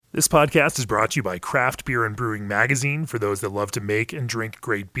This podcast is brought to you by Craft Beer and Brewing Magazine for those that love to make and drink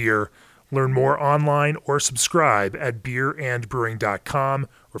great beer. Learn more online or subscribe at beerandbrewing.com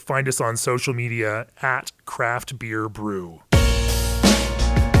or find us on social media at Craft Beer Brew.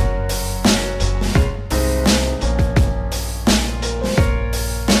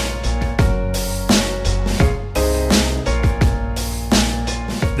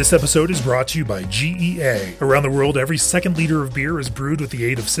 This episode is brought to you by GEA. Around the world, every second liter of beer is brewed with the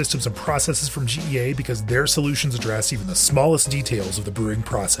aid of systems and processes from GEA because their solutions address even the smallest details of the brewing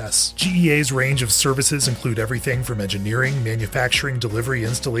process. GEA's range of services include everything from engineering, manufacturing, delivery,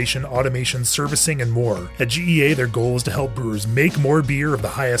 installation, automation, servicing, and more. At GEA, their goal is to help brewers make more beer of the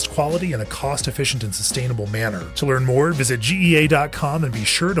highest quality in a cost-efficient and sustainable manner. To learn more, visit GEA.com and be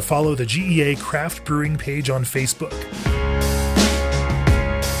sure to follow the GEA Craft Brewing page on Facebook.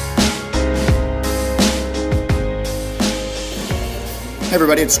 Hey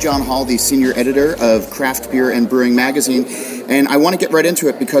everybody, it's John Hall, the senior editor of Craft Beer and Brewing Magazine, and I want to get right into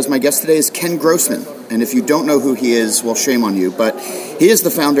it because my guest today is Ken Grossman, and if you don't know who he is, well, shame on you, but he is the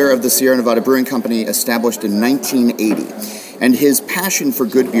founder of the Sierra Nevada Brewing Company, established in 1980. And his passion for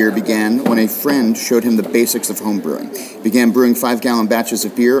good beer began when a friend showed him the basics of home brewing. He began brewing 5-gallon batches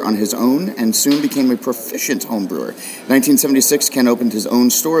of beer on his own and soon became a proficient home brewer. In 1976, Ken opened his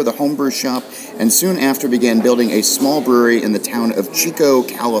own store, the Homebrew Shop, and soon after began building a small brewery in the town of Chico,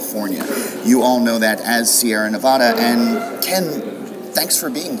 California. You all know that as Sierra Nevada. And Ken, thanks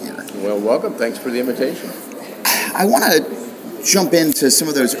for being here. Well, welcome. Thanks for the invitation. I want to jump into some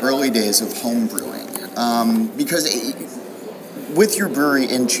of those early days of home brewing because with your brewery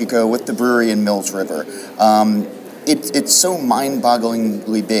in Chico, with the brewery in Mills River, it's so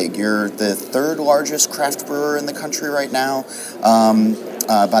mind-bogglingly big. You're the third largest craft brewer in the country right now,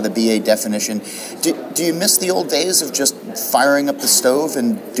 by the BA definition. Do you miss the old days of just firing up the stove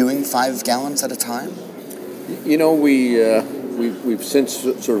and doing 5 gallons at a time? You know, we've since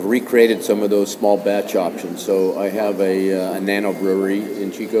sort of recreated some of those small batch options. So I have a nano brewery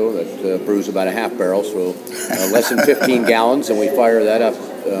in Chico that brews about a half barrel, so less than 15 gallons, and we fire that up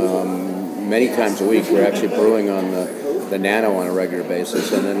many times a week. We're actually brewing on the nano on a regular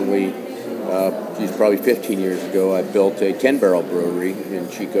basis, and then probably 15 years ago, I built a 10-barrel brewery in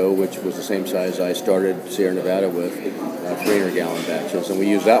Chico, which was the same size I started Sierra Nevada with, 300-gallon batches, and we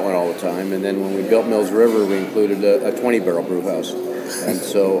use that one all the time. And then when we built Mills River, we included a 20-barrel brew house. And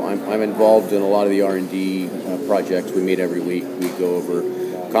so I'm involved in a lot of the R&D projects. We meet every week. We go over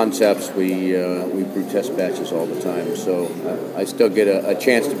concepts. We brew test batches all the time. So I still get a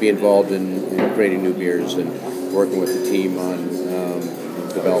chance to be involved in creating new beers and working with the team on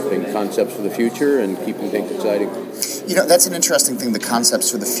developing concepts for the future and keeping things exciting. You know, that's an interesting thing, the concepts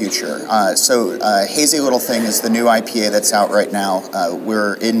for the future. So Hazy Little Thing is the new IPA that's out right now.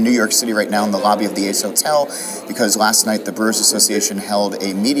 We're in New York City right now in the lobby of the Ace Hotel because last night the Brewers Association held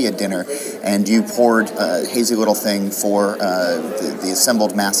a media dinner and you poured Hazy Little Thing for the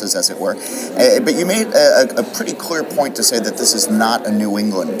assembled masses, as it were. But you made a pretty clear point to say that this is not a New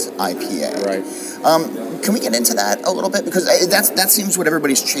England IPA. Right. Can we get into that a little bit? Because that seems what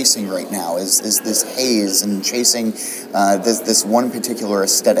everybody's chasing right now is this haze and chasing this one particular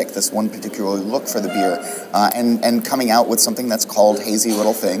aesthetic, this one particular look for the beer, and coming out with something that's called Hazy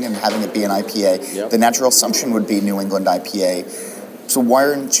Little Thing and having it be an IPA. Yep. The natural assumption would be New England IPA. So why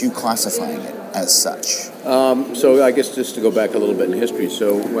aren't you classifying it as such? So I guess just to go back a little bit in history.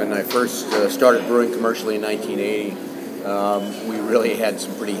 So when I first started brewing commercially in 1980, we really had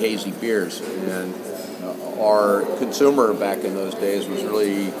some pretty hazy beers, and our consumer back in those days was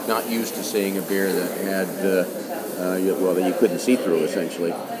really not used to seeing a beer that had, that you couldn't see through,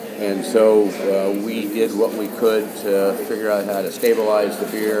 essentially. And so we did what we could to figure out how to stabilize the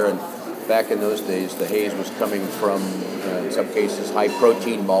beer. And back in those days, the haze was coming from, in some cases,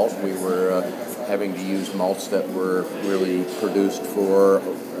 high-protein malt. We were having to use malts that were really produced for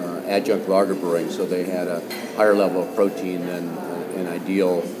adjunct lager brewing, so they had a higher level of protein than an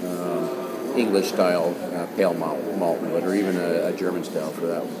ideal English-style pale malt would, or even a German style for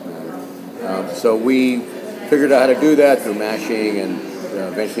that matter. So we figured out how to do that through mashing and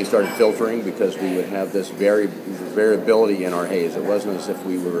eventually started filtering because we would have this variability in our haze. It wasn't as if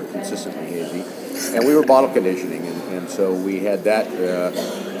we were consistently hazy. And we were bottle conditioning, and so we had that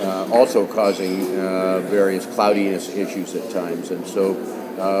also causing various cloudiness issues at times. And so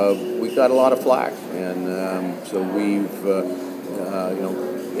we got a lot of flack. And so we've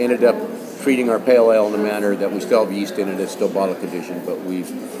ended up treating our pale ale in a manner that we still have yeast in it. It's still bottle conditioned, but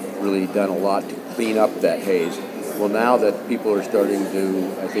we've really done a lot to clean up that haze. Well, now that people are starting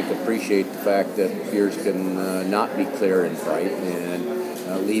to, I think, appreciate the fact that beers can not be clear and bright, and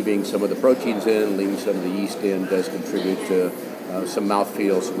leaving some of the proteins in, leaving some of the yeast in does contribute to some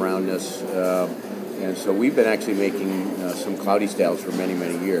mouthfeel, some roundness. And so we've been actually making some cloudy styles for many,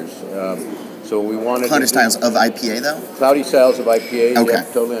 many years. So we wanted cloudy styles of IPA, though? Cloudy styles of IPA, okay.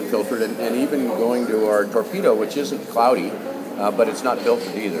 Yep, totally unfiltered. And even going to our Torpedo, which isn't cloudy, but it's not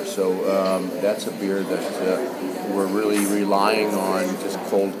filtered either. So that's a beer that we're really relying on just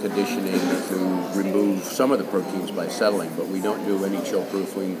cold conditioning to remove some of the proteins by settling. But we don't do any chill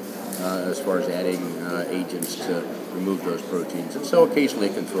proofing as far as adding agents to remove those proteins. And so occasionally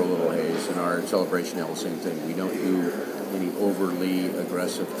it can throw a little haze. In our Celebration Ale, same thing. We don't do any overly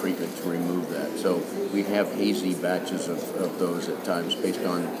aggressive treatment to remove that. So we have hazy batches of those at times based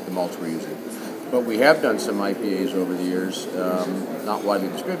on the malts we're using. But we have done some IPAs over the years, not widely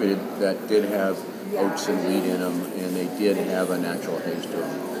distributed, that did have oats and wheat in them, and they did have a natural haze to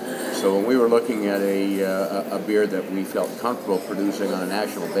them. So when we were looking at a beer that we felt comfortable producing on a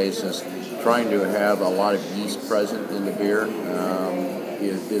national basis, trying to have a lot of yeast present in the beer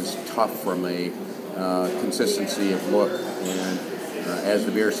is tough from a consistency of look. And as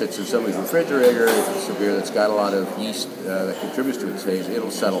the beer sits in somebody's refrigerator, if it's a beer that's got a lot of yeast that contributes to its haze,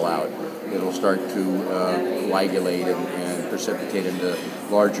 it'll settle out. It'll start to coagulate and precipitate into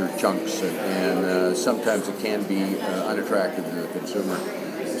larger chunks, and sometimes it can be unattractive to the consumer.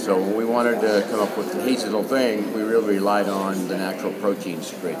 So when we wanted to come up with the hazy little thing, we really relied on the natural proteins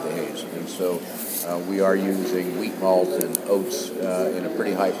to create the haze. And so we are using wheat malt and oats in a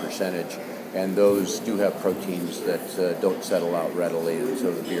pretty high percentage, and those do have proteins that don't settle out readily, and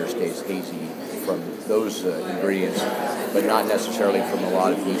so the beer stays hazy from those ingredients, but not necessarily from a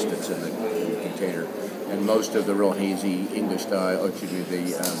lot of yeast that's in the container. And most of the real hazy English style,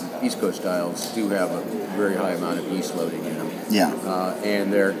 the East Coast styles do have a very high amount of yeast loading in them. Yeah.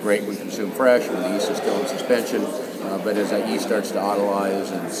 And they're great when consumed fresh, when the yeast is still in suspension. But as that yeast starts to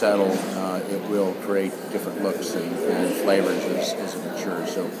autolyze and settle, it will create different looks and flavors as it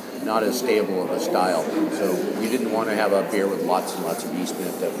matures. So not as stable of a style. So we didn't want to have a beer with lots and lots of yeast in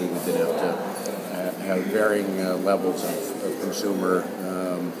it that we would then have to have varying levels of consumer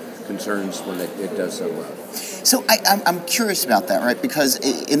concerns when it does so well. So I'm curious about that, right? Because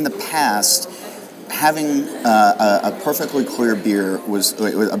in the past, having a perfectly clear beer was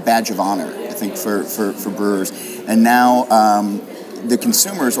a badge of honor, I think, for brewers. And now the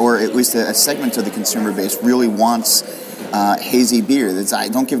consumers, or at least a segment of the consumer base, really wants hazy beer.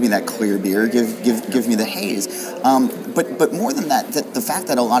 Don't give me that clear beer. Give me the haze. But more than that, the fact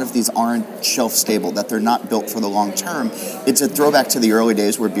that a lot of these aren't shelf stable, that they're not built for the long term, it's a throwback to the early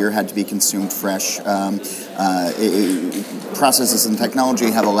days where beer had to be consumed fresh. Processes and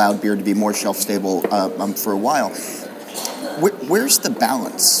technology have allowed beer to be more shelf stable for a while. Where's the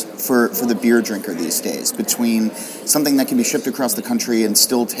balance for the beer drinker these days between something that can be shipped across the country and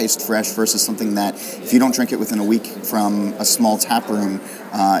still taste fresh versus something that, if you don't drink it within a week from a small tap room,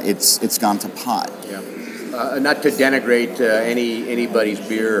 it's gone to pot? Yeah. Not to denigrate anybody's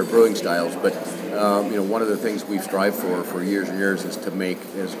beer or brewing styles, but one of the things we've strived for years and years is to make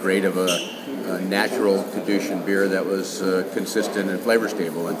as great of a natural conditioned beer that was consistent and flavor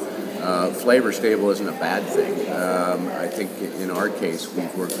stable. And flavor stable isn't a bad thing. I think in our case,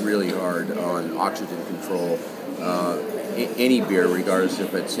 we've worked really hard on oxygen control. Any beer, regardless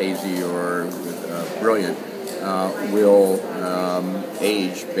if it's hazy or brilliant, will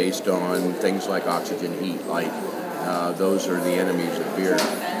age based on things like oxygen, heat, light. Those are the enemies of beer.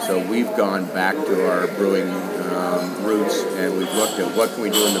 So we've gone back to our brewing roots, and we've looked at what can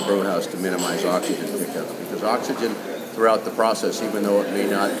we do in the brew house to minimize oxygen pickup. Because oxygen throughout the process, even though it may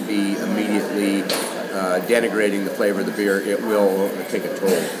not be immediately denigrating the flavor of the beer, it will take a toll.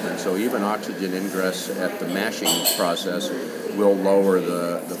 And so even oxygen ingress at the mashing process will lower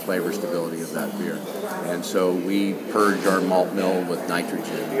the flavor stability of that beer. And so we purge our malt mill with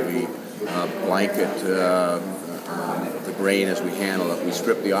nitrogen. We blanket the grain as we handle it. We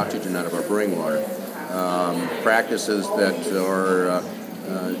strip the oxygen out of our brewing water. Practices that are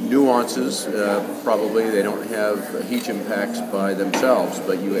nuances, probably they don't have huge impacts by themselves,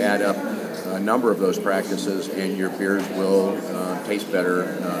 but you add up a number of those practices and your beers will taste better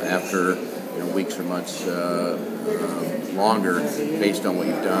after weeks or months longer based on what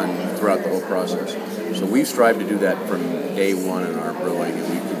you've done throughout the whole process. So we've strived to do that from day one in our brewing, and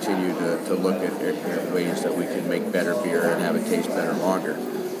we continue to look at ways that we can make better beer and have it taste better longer.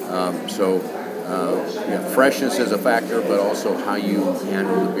 Freshness is a factor, but also how you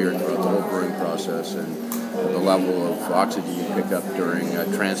handle the beer throughout the whole brewing process and the level of oxygen you pick up during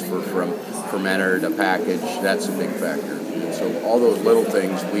transfer from fermenter to package, that's a big factor. And so all those little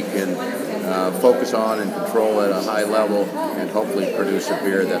things we can focus on and control at a high level, and hopefully produce a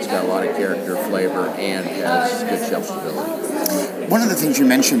beer that's got a lot of character, flavor, and has good shelf stability. One of the things you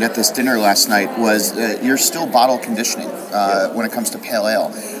mentioned at this dinner last night was you're still bottle conditioning when it comes to pale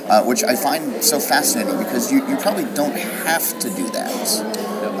ale, which I find so fascinating because you probably don't have to do that.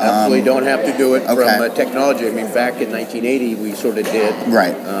 Absolutely don't have to do it okay. from technology. I mean, back in 1980, we sort of did.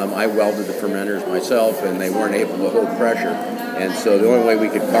 Right. I welded the fermenters myself, and they weren't able to hold pressure. And so the only way we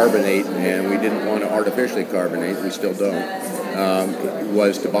could carbonate, and we didn't want to artificially carbonate, we still don't,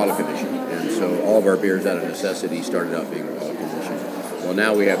 was to bottle condition. And so all of our beers out of necessity started out being bottle conditioned. Well,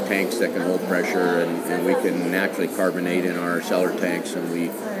 now we have tanks that can hold pressure, and we can naturally carbonate in our cellar tanks, and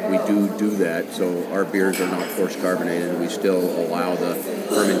we do that. So our beers are not forced carbonated. We still allow the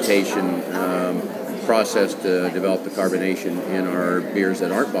fermentation process to develop the carbonation in our beers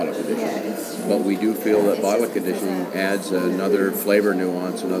that aren't bottle conditioned. But we do feel that bottle conditioning adds another flavor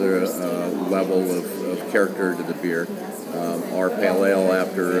nuance, another level of character to the beer. Our pale ale,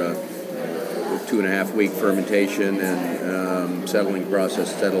 after 2.5 week fermentation and settling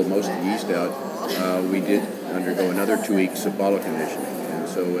process, settled most of the yeast out, we did undergo another 2 weeks of bottle conditioning. And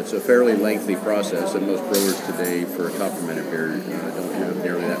so it's a fairly lengthy process, and most brewers today for a top fermented beer don't have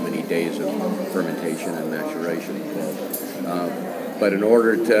nearly that many days of fermentation and maturation involved. But in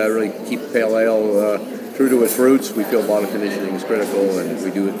order to really keep pale ale true to its roots, we feel bottle conditioning is critical, and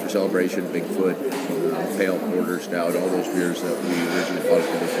we do it for Celebration, Bigfoot, Pale, Porter, Stout, all those beers that we originally bottle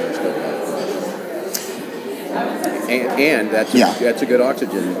conditioned are still bottle conditioned. And that's a good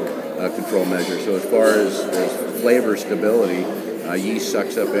oxygen control measure. So as far as flavor stability, yeast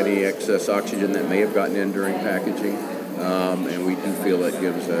sucks up any excess oxygen that may have gotten in during packaging, and we do feel that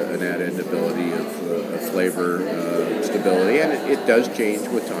gives an added ability of flavor stability, and it does change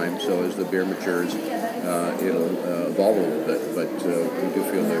with time. So as the beer matures, it'll evolve a little bit, but we do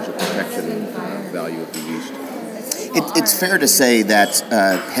feel there's a protection value of the yeast. It's fair to say that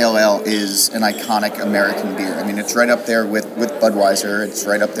Pale Ale is an iconic American beer. I mean, it's right up there with Budweiser. It's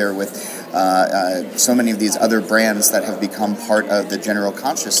right up there with so many of these other brands that have become part of the general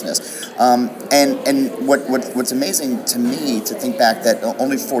consciousness. And what's amazing to me to think back that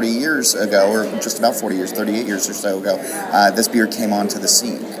only 40 years ago, or just about 40 years, 38 years or so ago, this beer came onto the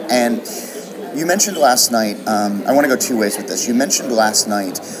scene. And you mentioned last night, I want to go two ways with this. You mentioned last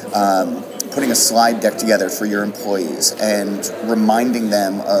night putting a slide deck together for your employees and reminding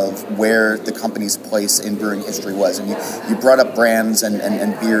them of where the company's place in brewing history was. And you brought up brands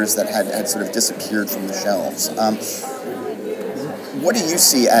and beers that had sort of disappeared from the shelves. What do you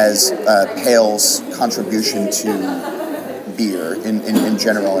see as Pale's contribution to beer in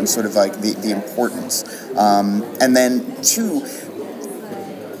general, and sort of like the importance? And then two,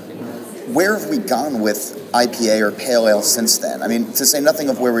 where have we gone with IPA or Pale Ale since then? I mean, to say nothing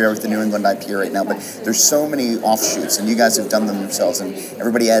of where we are with the New England IPA right now, but there's so many offshoots, and you guys have done them yourselves, and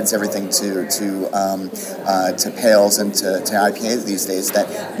everybody adds everything to Pales and to IPAs these days,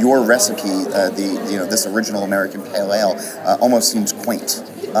 that your recipe, this original American Pale Ale, almost seems quaint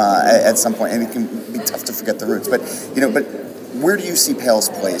at some point, and it can be tough to forget the roots. But where do you see Pale's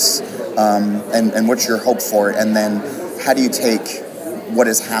place, and what's your hope for it, and then how do you take what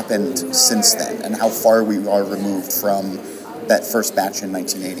has happened since then, and how far we are removed from that first batch in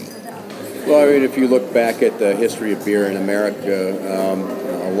 1980? Well, I mean, if you look back at the history of beer in America,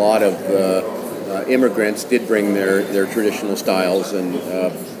 a lot of immigrants did bring their traditional styles, and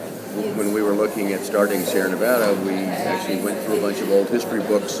when we were looking at starting Sierra Nevada, we actually went through a bunch of old history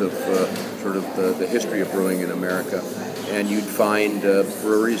books of sort of the history of brewing in America. And you'd find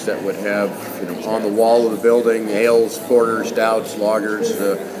breweries that would have, on the wall of the building, ales, porters, stouts, lagers.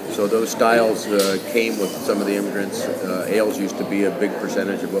 So those styles came with some of the immigrants. Ales used to be a big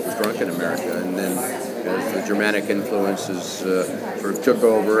percentage of what was drunk in America. And then as the Germanic influences sort of took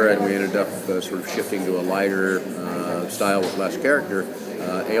over, and we ended up sort of shifting to a lighter style with less character,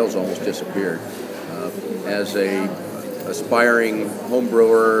 ales almost disappeared. As a aspiring home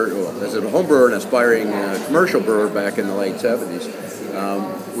brewer, as a home brewer and aspiring commercial brewer back in the late 70s,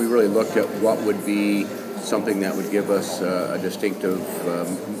 we really looked at what would be something that would give us a distinctive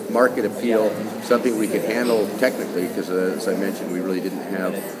market appeal, something we could handle technically, because as I mentioned, we really didn't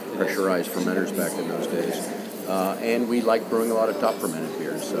have pressurized fermenters back in those days. And we liked brewing a lot of top fermented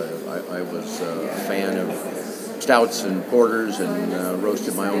beers. I was a fan of stouts and porters, and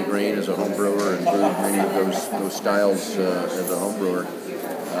roasted my own grain as a home brewer, and brewed many of those styles as a home brewer.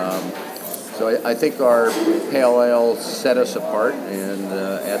 So I think our Pale Ale set us apart, and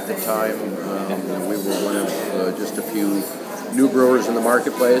at the time we were one of just a few new brewers in the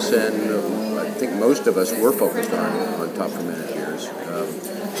marketplace, and I think most of us were focused on top fermented beers.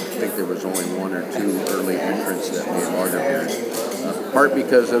 think there was only one or two early entrants that made lager beers. Part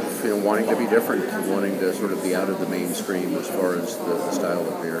because of wanting to be different, wanting to sort of be out of the mainstream as far as the style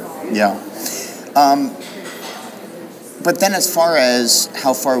of beer. Yeah. But then, as far as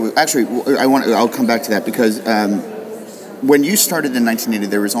how far I'll come back to that because when you started in 1980,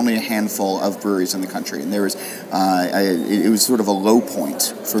 there was only a handful of breweries in the country, and there was it was sort of a low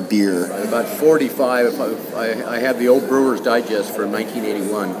point for beer. Right, about 45. I have the old Brewer's Digest from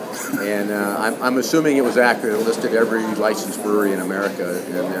 1981, and I'm assuming it was accurate. It listed every licensed brewery in America,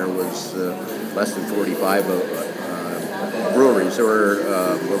 and there was less than 45 breweries or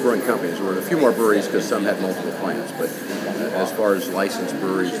brewing companies. There were a few more breweries because some had multiple plants, but as far as licensed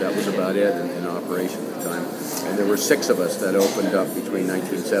breweries, that was about it in operation at the time. And there were 6 of us that opened up between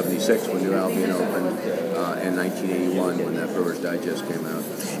 1976 when New Albion opened and 1981 when that Brewer's Digest came out.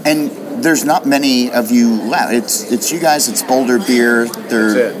 And there's not many of you left. It's you guys. It's Boulder Beer.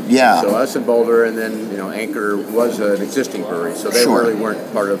 That's it. Yeah. So us and Boulder, and then Anchor was an existing brewery, so they really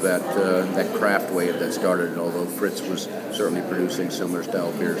weren't part of that craft wave that started. Although Fritz was certainly producing similar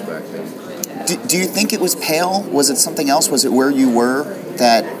style beers back then. Do you think it was Pale? Was it something else? Was it where you were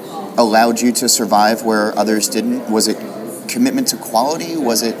that allowed you to survive where others didn't? Was it commitment to quality?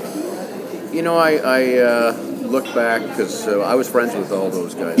 Was it? I look back because I was friends with all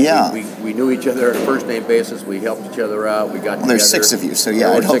those guys. Yeah. We knew each other on a first name basis. We helped each other out. We got together. There's 6 of you, so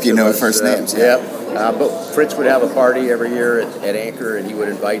yeah, I'd hope you know first names. But Fritz would have a party every year at Anchor, and he would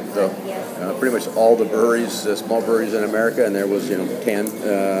invite pretty much all the breweries, small breweries in America, and there was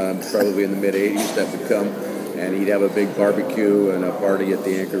 10, probably in the mid '80s that would come. And he'd have a big barbecue and a party at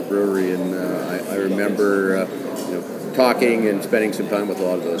the Anchor Brewery, and I remember talking and spending some time with a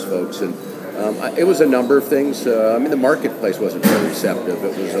lot of those folks. And it was a number of things. The marketplace wasn't very receptive.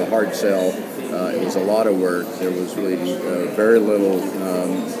 It was a hard sell. It was a lot of work. There was really very little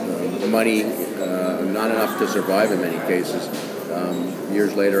money, not enough to survive in many cases.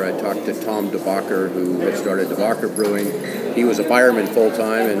 Years later, I talked to Tom DeBacher, who had started DeBacher Brewing. He was a fireman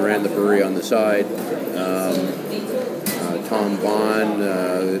full-time and ran the brewery on the side. Tom Vaughn.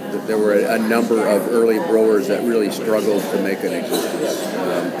 There were a number of early brewers that really struggled to make an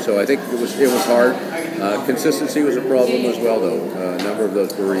existence. So I think it was hard. Consistency was a problem as well, though. A number of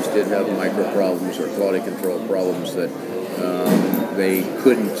those breweries did have micro problems or quality control problems that they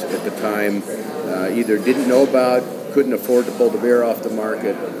couldn't at the time either didn't know about, couldn't afford to pull the beer off the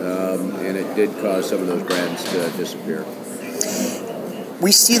market, and it did cause some of those brands to disappear.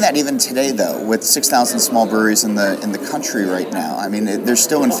 We see that even today, though, with 6,000 small breweries in the country right now. I mean, there's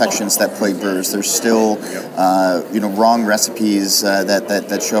still infections that plague brewers. There's still, wrong recipes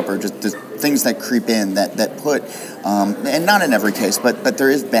that show up, or just things that creep in that put, and not in every case, but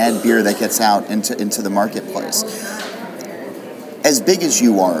there is bad beer that gets out into the marketplace. As big as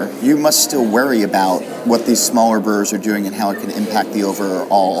you are, you must still worry about what these smaller brewers are doing and how it can impact the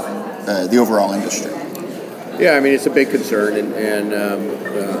overall industry. Yeah, it's a big concern, and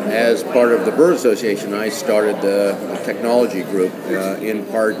as part of the Brewer Association, I started the technology group, in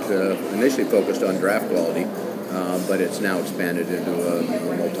part initially focused on draft quality, but it's now expanded into a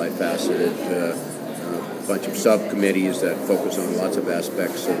multifaceted bunch of subcommittees that focus on lots of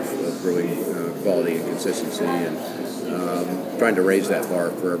aspects of brewing quality and consistency, and trying to raise that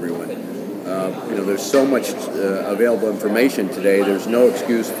bar for everyone. There's so much available information today. There's no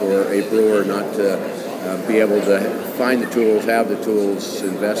excuse for a brewer not to be able to find the tools, have the tools,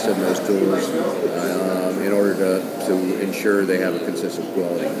 invest in those tools in order to ensure they have a consistent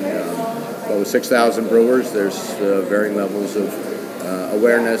quality. But with 6,000 brewers, there's varying levels of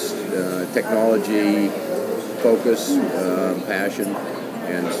awareness, technology, focus, passion.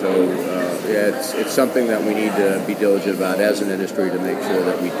 And so it's something that we need to be diligent about as an industry to make sure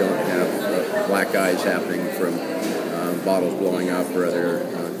that we don't have black eyes happening from bottles blowing up or other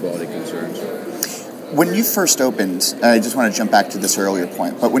quality concerns. When you first opened, I just want to jump back to this earlier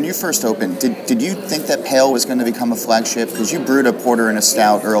point, but when you first opened, did you think that Pale was going to become a flagship? Because you brewed a porter and a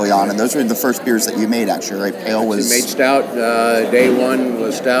stout early on, and those were the first beers that you made, actually, right? Pale was... We made stout. Day 1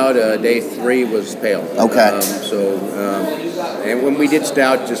 was stout. Day 3 was Pale. Okay. And when we did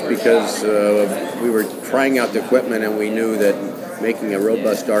stout, just because we were trying out the equipment and we knew that making a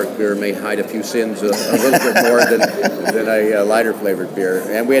robust dark beer may hide a few sins a little bit more than a lighter flavored beer,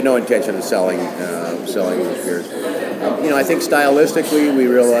 and we had no intention of selling those beers. I think stylistically we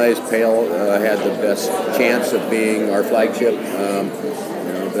realized Pale had the best chance of being our flagship.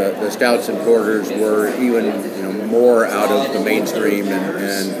 The stouts and porters were even more out of the mainstream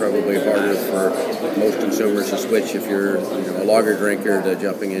and probably harder for most consumers to switch if you're a lager drinker to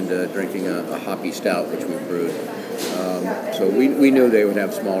jumping into drinking a hoppy stout, which we brewed. So we knew they would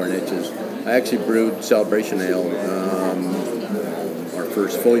have smaller niches. I actually brewed Celebration Ale, our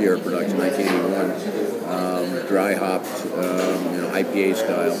first full year of production, 1981, dry hopped, IPA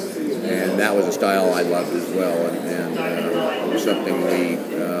style, and that was a style I loved as well, and it was something we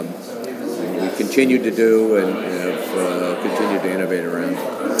continued to do and have continued to innovate around.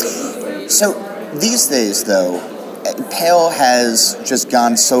 So these days, though, Pale has just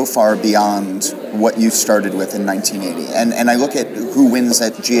gone so far beyond what you started with in 1980. And I look at who wins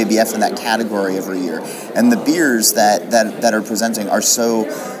at GABF in that category every year. And the beers that are presenting are so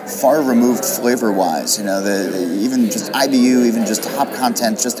far removed flavor-wise. Even just IBU, even just hop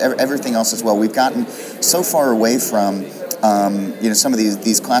content, just everything else as well. We've gotten so far away from some of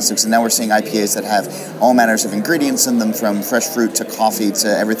these classics, and now we're seeing IPAs that have all manners of ingredients in them, from fresh fruit to coffee to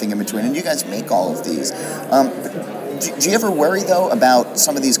everything in between. And you guys make all of these. Do you ever worry, though, about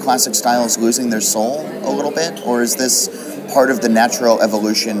some of these classic styles losing their soul a little bit? Or is this part of the natural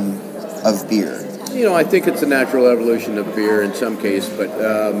evolution of beer? I think it's a natural evolution of beer in some case, but,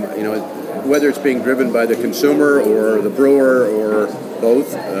 whether it's being driven by the consumer or the brewer or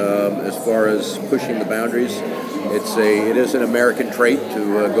both, as far as pushing the boundaries, it is an American trait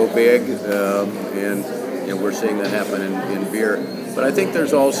to go big, and we're seeing that happen in beer. But I think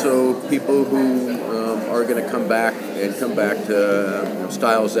there's also people who are going to come back to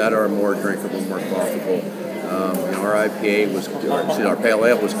styles that are more drinkable, more quaffable. Our our Pale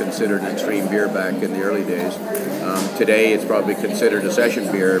Ale was considered an extreme beer back in the early days. Today, it's probably considered a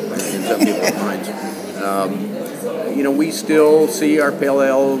session beer in some people's minds. We still see our Pale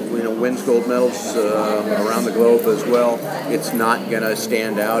Ale, wins gold medals around the globe as well. It's not going to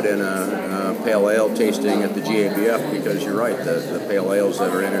stand out in a Pale Ale tasting at the GABF, because you're right, the Pale Ales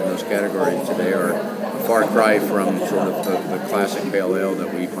that are entered in those categories today are a far cry from sort of the classic Pale Ale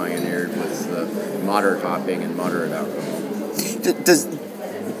that we pioneered with moderate hopping and moderate alcohol. Does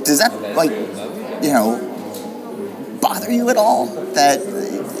that, bother you at all that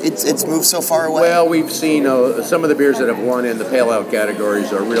it's moved so far away? Well, we've seen some of the beers that have won in the Pale Ale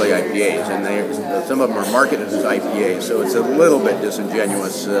categories are really IPAs, and some of them are marketed as IPAs, so it's a little bit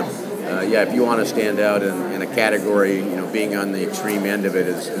disingenuous. If you want to stand out in a category, being on the extreme end of it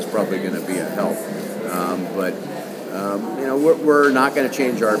is probably going to be a help. We're not going to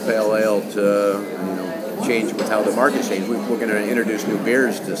change our Pale Ale to change with how the market's changed. We're going to introduce new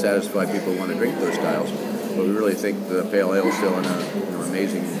beers to satisfy people who want to drink those styles. But we really think the Pale Ale is still an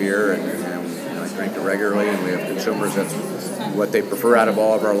amazing beer, and I drink it regularly, and we have consumers, that's what they prefer out of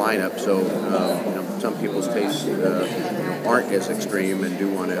all of our lineup. So, some people's tastes aren't as extreme and do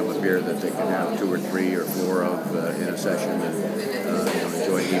want to have a beer that they can have 2 or 3 or 4 of in a session and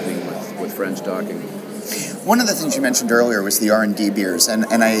enjoy an evening with friends talking. One of the things you mentioned earlier was the R&D beers, and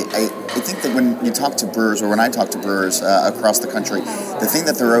I think that when you talk to brewers, or when I talk to brewers across the country, the thing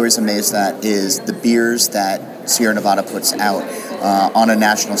that they're always amazed at is the beers that Sierra Nevada puts out on a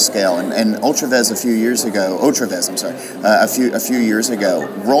national scale. And Otravez a few years ago, a few years ago,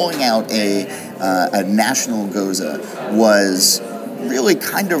 rolling out a national Goza was really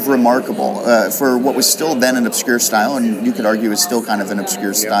kind of remarkable for what was still then an obscure style, and you could argue is still kind of an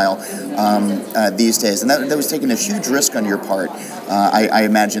obscure style these days. And that was taking a huge risk on your part, I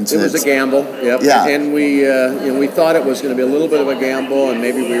imagine. It was a gamble, yep. Yeah. And we thought it was going to be a little bit of a gamble, and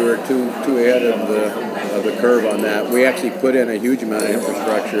maybe we were too ahead of the curve on that. We actually put in a huge amount of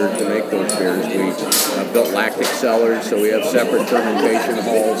infrastructure to make those beers. We built lactic cellars, so we have separate fermentation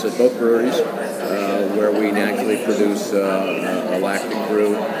halls at both breweries, where we naturally produce a lactic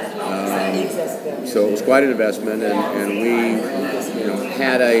brew. So it was quite an investment, and we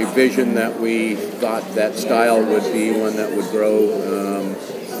had a vision that we thought that style would be one that would grow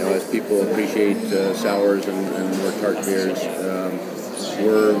as people appreciate sours and more tart beers.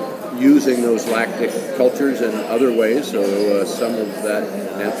 We're using those lactic cultures in other ways, so some of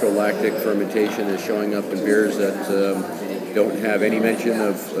that natural lactic fermentation is showing up in beers that don't have any mention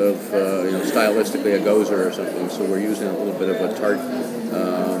of stylistically a Goza or something. So we're using a little bit of a tart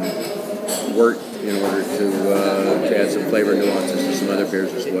wort in order to add some flavor nuances to some other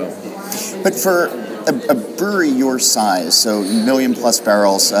beers as well. But for a brewery your size, so 1 million plus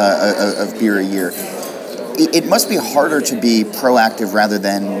barrels of beer a year, it must be harder to be proactive rather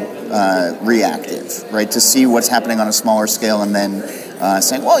than reactive, right? To see what's happening on a smaller scale and then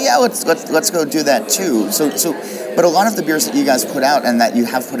saying, well, yeah, let's go do that too. But a lot of the beers that you guys put out and that you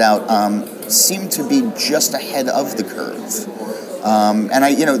have put out seem to be just ahead of the curve. And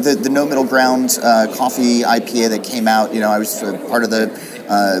the No Middle Ground coffee IPA that came out, I was part of the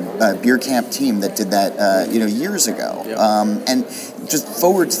Beer Camp team that did that, years ago. Yep. And just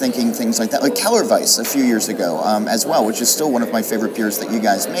forward-thinking things like that, like Kellerweis a few years ago as well, which is still one of my favorite beers that you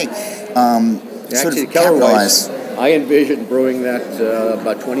guys make. Actually, Kellerweis, I envisioned brewing that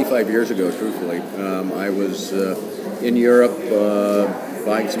about 25 years ago, truthfully. I was in Europe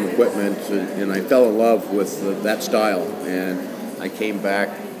buying some equipment, and I fell in love with that style. And I came back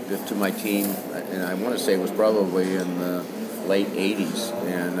to my team, and I want to say it was probably in the late 80s,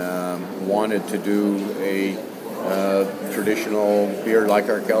 and wanted to do a traditional beer like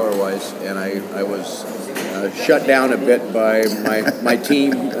our Kellerweis, and I was shut down a bit by my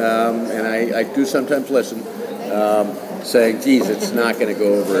team, and I do sometimes listen, saying, geez, it's not going to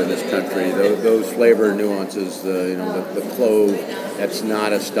go over in this country. Those flavor nuances, the clove, that's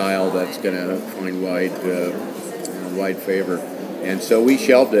not a style that's going to find wide favor. And so we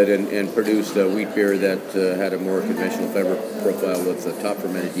shelved it and produced a wheat beer that had a more conventional flavor profile with the top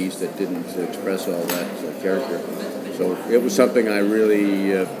fermented yeast that didn't express all that character. So it was something I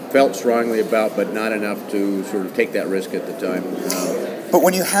really felt strongly about, but not enough to sort of take that risk at the time. But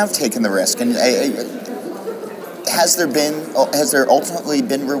when you have taken the risk, and has there ultimately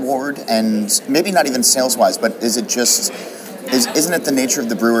been reward, and maybe not even sales-wise, but isn't it the nature of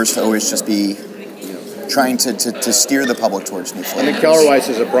the brewers to always just be trying to steer the public towards new flavors? I think Kellerweis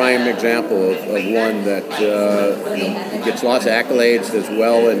is a prime example of one that gets lots of accolades, does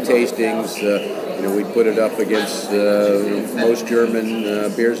well in tastings. We put it up against most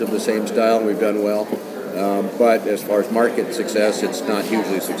German beers of the same style, and we've done well. But as far as market success, it's not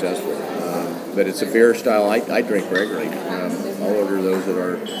hugely successful. But it's a beer style I drink regularly. I'll order those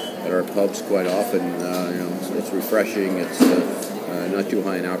at our pubs quite often. It's refreshing. It's not too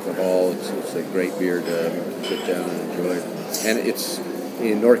high in alcohol. It's a great beer to sit down and enjoy. And it's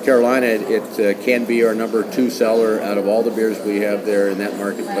in North Carolina. It can be our number 2 seller out of all the beers we have there in that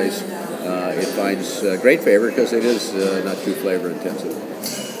marketplace. It finds great favor because it is not too flavor intensive.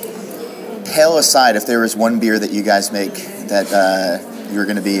 Pale aside, if there was one beer that you guys make that you're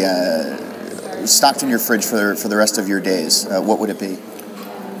going to be stocked in your fridge for the rest of your days, what would it be?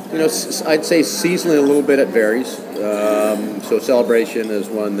 I'd say seasonally a little bit it varies. So Celebration is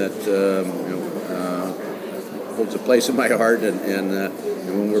one that holds a place in my heart, and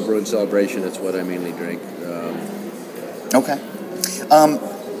when we're brewing Celebration, it's what I mainly drink. Okay.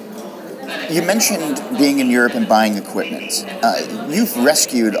 You mentioned being in Europe and buying equipment. You've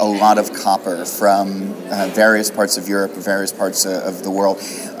rescued a lot of copper from various parts of Europe, various parts of the world,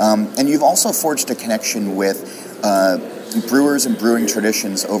 and you've also forged a connection with brewers and brewing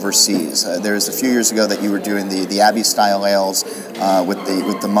traditions overseas. There was a few years ago that you were doing the Abbey-style ales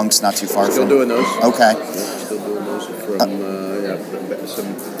with the monks not too far from... Still doing those. Okay. Yeah, still doing those from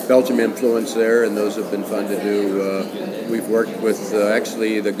some Belgium influence there, and those have been fun to do. We've worked with,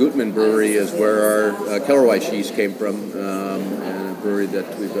 actually, the Gutmann Brewery is where our Kellerweis yeast came from, and a brewery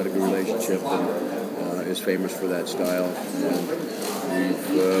that we've got a good relationship and is famous for that style. And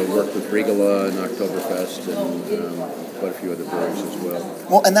we've worked with Riegele and Oktoberfest and quite a few other breweries as well.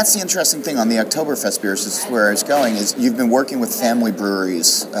 Well, and that's the interesting thing on the Oktoberfest beers, this is where I was going, is you've been working with family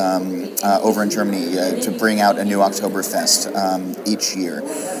breweries over in Germany to bring out a new Oktoberfest each year.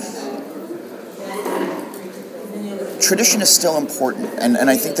 Tradition is still important, and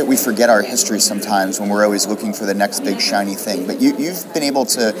I think that we forget our history sometimes when we're always looking for the next big shiny thing. But you've been able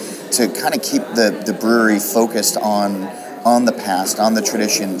to kind of keep the brewery focused on the past, on the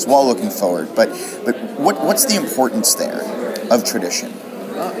traditions, while looking forward. But what's the importance there of tradition?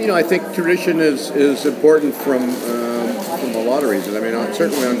 I think tradition is important from a lot of reasons. I mean,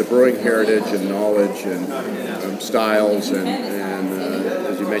 certainly on the brewing heritage and knowledge and styles and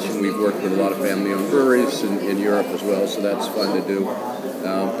as you mentioned, we've worked with a lot of family-owned breweries in Europe as well, so that's fun to do.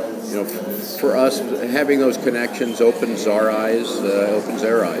 For us, having those connections opens our eyes, opens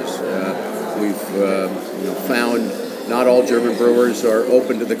their eyes. We've found not all German brewers are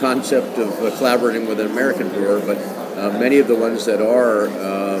open to the concept of collaborating with an American brewer, but many of the ones that are,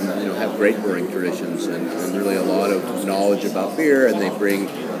 have great brewing traditions and really a lot of knowledge about beer, and they bring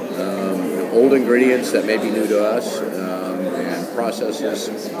old ingredients that may be new to us and processes.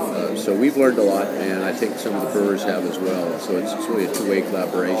 So we've learned a lot, and I think some of the brewers have as well. So it's really a two-way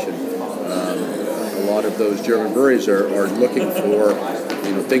collaboration. A lot of those German breweries are looking for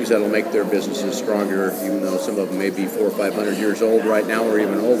things that'll make their businesses stronger, even though some of them may be 400 or 500 years old right now or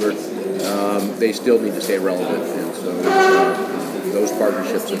even older. They still need to stay relevant, and so those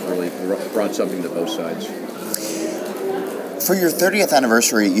partnerships have really brought something to both sides. For your 30th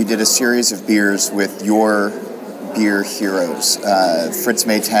anniversary, you did a series of beers with your beer heroes, Fritz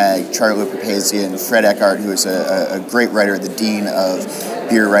Maytag, Charlie Papazian, Fred Eckhart, who is a great writer, the dean of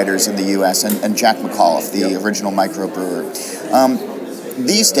beer writers in the U.S., and Jack McAuliffe, the original microbrewer.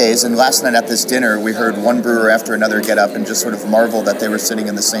 these days, and last night at this dinner, we heard one brewer after another get up and just sort of marvel that they were sitting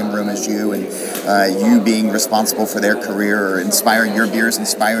in the same room as you, and you being responsible for their career or inspiring your beers,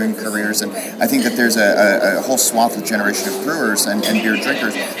 inspiring careers. And I think that there's a whole swath of generation of brewers and beer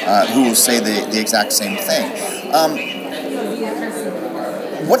drinkers who will say the exact same thing.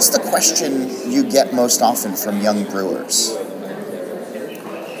 What's the question you get most often from young brewers?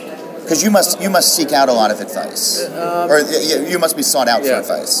 Because you must seek out a lot of advice, or you must be sought out for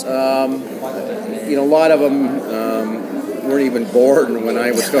advice. A lot of them weren't even born when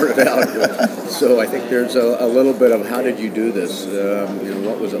I was started out. So I think there's a little bit of how did you do this?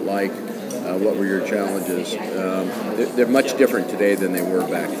 What was it like? What were your challenges? They're much different today than they were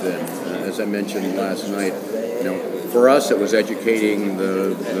back then. As I mentioned last night, for us it was educating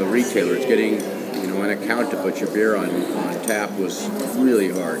the retailers, getting an account to put your beer on tap was really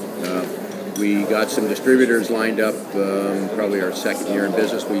hard. We got some distributors lined up, probably our second year in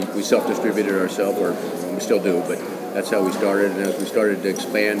business. We self-distributed ourselves, or we still do, but that's how we started. And as we started to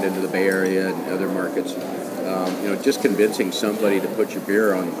expand into the Bay Area and other markets, just convincing somebody to put your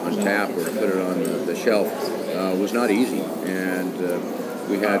beer on tap or to put it on the shelf was not easy. And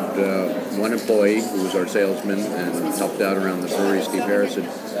we had one employee who was our salesman and helped out around the brewery, Steve Harrison.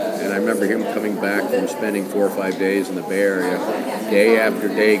 And I remember him coming back from spending 4 or 5 days in the Bay Area, day after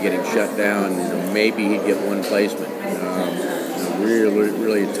day getting shut down. Maybe he'd get one placement. Really,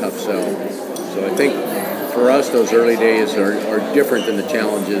 really tough sell. So I think for us, those early days are different than the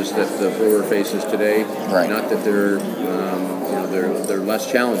challenges that the brewer faces today. Right. Not that they're less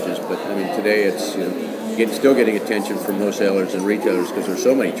challenges, but I mean today it's still getting attention from wholesalers and retailers because there's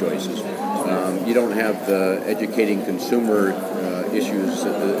so many choices. You don't have the educating consumer issues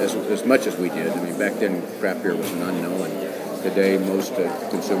as much as we did. I mean, back then craft beer was an unknown. Today, most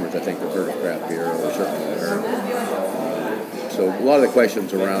consumers, I think, have heard of craft beer or certainly heard. So a lot of the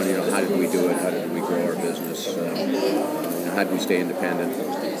questions around, how did we do it? How did we grow our business? How did we stay independent?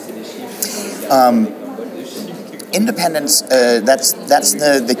 Independence, that's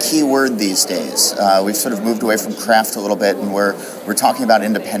the key word these days. We've sort of moved away from craft a little bit, and we're talking about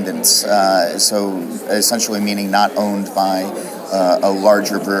independence. So essentially meaning not owned by a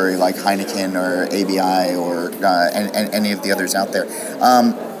larger brewery like Heineken or ABI or any of the others out there.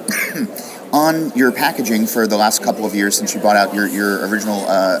 On your packaging for the last couple of years since you bought out your original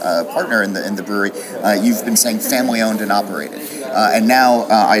partner in the brewery, you've been saying family-owned and operated. And now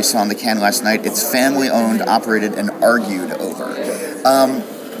I saw on the can last night, it's family-owned, operated, and argued over.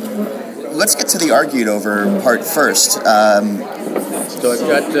 Let's get to the argued over part first. So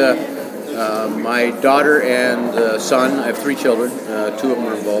I've got my daughter and son. I have 3 children. 2 of them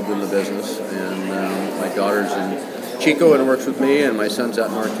are involved in the business. And my daughter's in Chico and works with me, and my son's out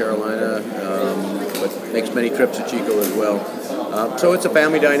in North Carolina, but makes many trips to Chico as well. So it's a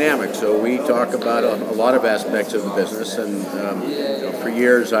family dynamic. So we talk about a lot of aspects of the business, and for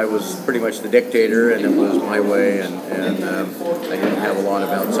years I was pretty much the dictator, and it was my way, and I didn't have a lot of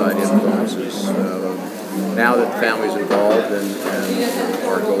outside influences. Now that the family's involved, and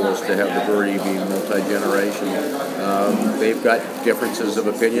our goal is to have the brewery be multi-generational, they've got differences of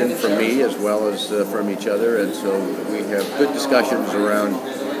opinion from me as well as from each other, and so we have good discussions around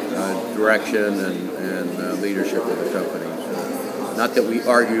direction and leadership of the company. So, not that we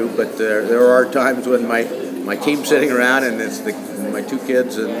argue, but there are times when my team's sitting around and it's my 2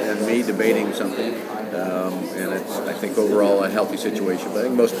 kids and me debating something, and it's, I think, overall a healthy situation. But I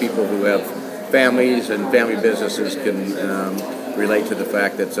think most people who have families and family businesses can relate to the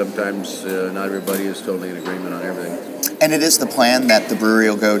fact that sometimes not everybody is totally in agreement on everything. And it is the plan that the brewery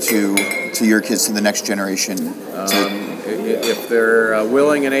will go to your kids, to the next generation? If they're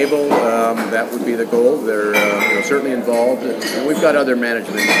willing and able, that would be the goal. They're certainly involved. And we've got other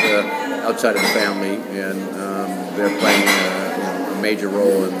management outside of the family, and they're playing a major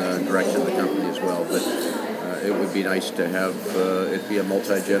role in the direction of the company as well. But it would be nice to have it be a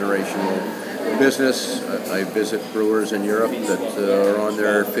multi-generational business. I visit brewers in Europe that are on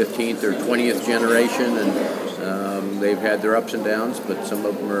their 15th or 20th generation, and they've had their ups and downs, but some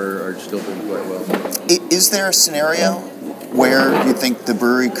of them are still doing quite well. Is there a scenario where you think the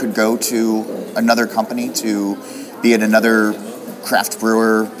brewery could go to another company, to be it another craft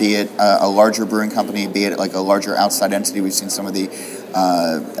brewer, be it a larger brewing company, be it like a larger outside entity? We've seen some of the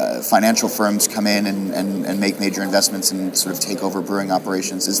financial firms come in and make major investments and sort of take over brewing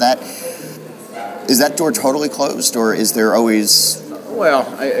operations. Is that door totally closed, or is there always... Well,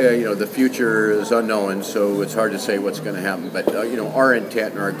 the future is unknown, so it's hard to say what's going to happen. But our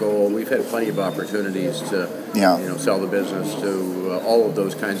intent and our goal, we've had plenty of opportunities to, sell the business to all of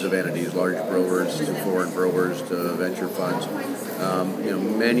those kinds of entities, large brewers, to foreign brewers, to venture funds.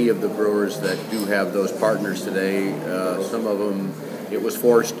 Many of the brewers that do have those partners today, some of them, it was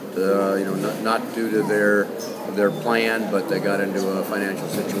forced, not due to their plan, but they got into a financial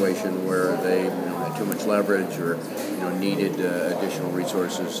situation where they had too much leverage or needed additional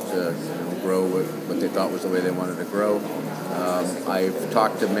resources to grow what they thought was the way they wanted to grow. I've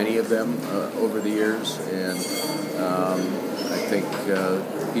talked to many of them over the years, and I think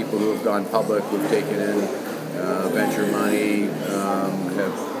people who have gone public, who've taken in venture money,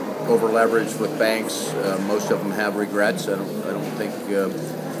 have over-leveraged with banks. Most of them have regrets. I don't think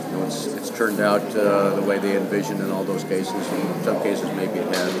it's turned out the way they envisioned in all those cases. In some cases, maybe it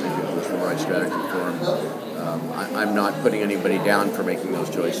has. Maybe it was the right strategy for them. I'm not putting anybody down for making those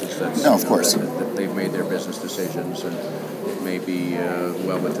choices. No, of course. That they've made their business decisions, and it may be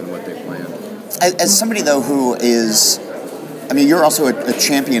well within what they planned. As somebody, though, who is... you're also a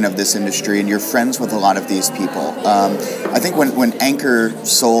champion of this industry, and you're friends with a lot of these people. I think when Anchor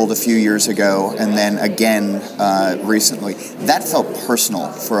sold a few years ago, and then again recently, that felt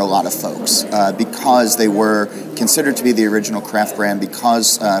personal for a lot of folks because they were considered to be the original craft brand,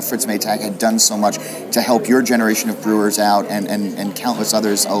 because Fritz Maytag had done so much to help your generation of brewers out and countless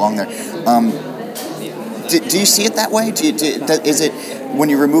others along there. Do you see it that way? Is it, when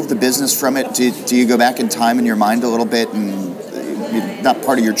you remove the business from it, do you go back in time in your mind a little bit, and not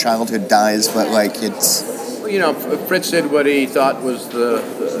part of your childhood dies, but it's... Fritz did what he thought was the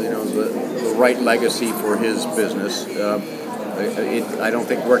right legacy for his business. I don't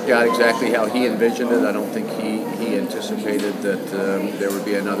think it worked out exactly how he envisioned it. I don't think he anticipated that there would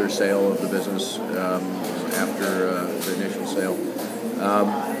be another sale of the business after the initial sale.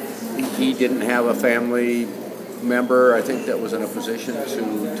 He didn't have a family member, I think, that was in a position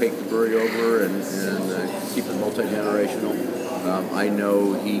to take the brewery over and keep it multi-generational. I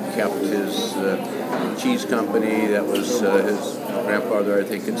know he kept his cheese company that was his grandfather, I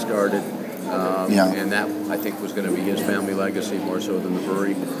think, had started. And that, I think, was going to be his family legacy more so than the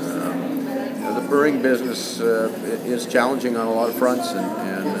brewery. The brewing business is challenging on a lot of fronts,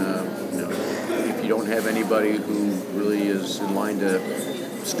 and if you don't have anybody who really is in line to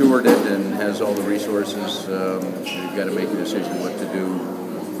steward it and has all the resources, you've got to make a decision what to do.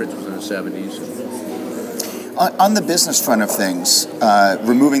 Fritz was in the 70s. On the business front of things,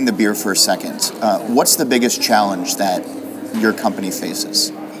 removing the beer for a second, what's the biggest challenge that your company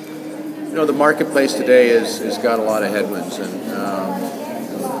faces? The marketplace today has got a lot of headwinds, and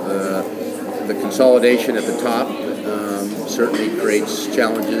the consolidation at the top certainly creates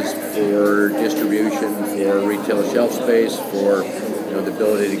challenges for distribution, for retail shelf space, for the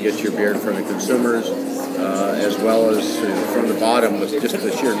ability to get your beer in front of consumers, as well as from the bottom with just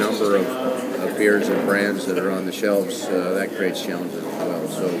the sheer number of beers and brands that are on the shelves. That creates challenges as well.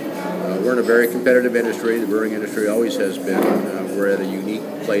 So we're in a very competitive industry. The brewing industry always has been. We're at a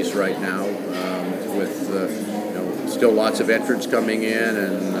unique place right now with still lots of entrants coming in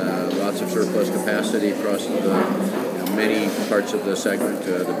and lots of surplus capacity across the many parts of the segment.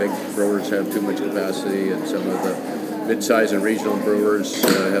 The big brewers have too much capacity, and some of the mid-size and regional brewers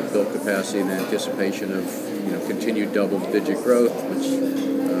have built capacity in anticipation of continued double-digit growth, which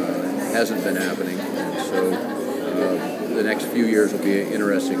hasn't been happening. And so the next few years will be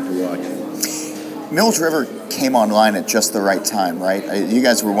interesting to watch. Mills River came online at just the right time, right? You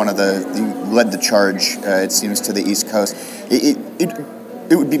guys were you led the charge, it seems, to the East Coast.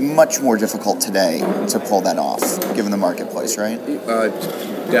 It would be much more difficult today to pull that off, given the marketplace, right?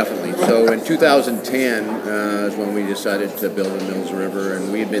 Definitely. So in 2010 is when we decided to build in Mills River,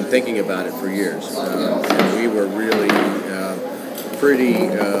 and we had been thinking about it for years. And we were really pretty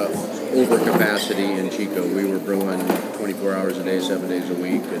over capacity in Chico. We were brewing 24 hours a day, 7 days a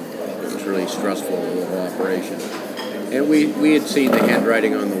week, and it was really stressful, the whole operation. And we had seen the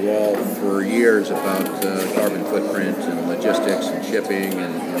handwriting on the wall for years about carbon footprint and logistics and shipping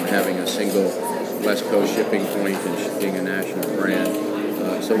and having a single West Coast shipping point and being a national brand.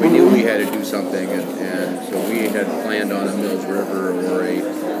 So we knew we had to do something, and so we had planned on a Mills River or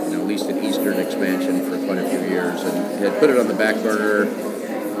at least an eastern expansion for quite a few years, and had put it on the back burner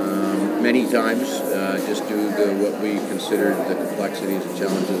many times, just due to what we considered the complexities and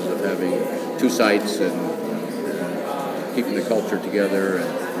challenges of having two sites and keeping the culture together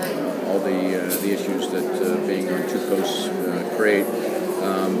and all the issues that being on two coasts create.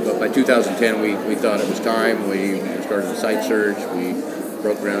 But by 2010, we thought it was time. We started the site search. We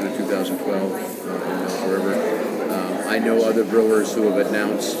broke ground in 2012 in Mills River. I know other brewers who have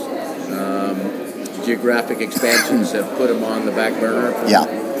announced geographic expansions have put them on the back burner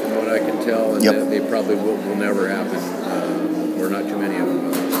from what I can tell, and they probably will never happen, or not too many of them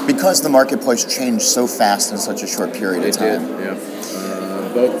will. Because the marketplace changed so fast in such a short period of time. It did, yeah.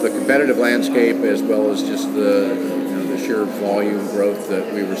 both the competitive landscape as well as just the sheer volume growth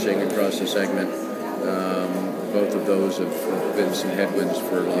that we were seeing across the segment. Both of those have been some headwinds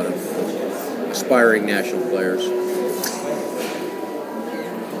for a lot of aspiring national players.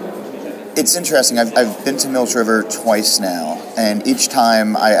 It's interesting. I've been to Mills River twice now, and each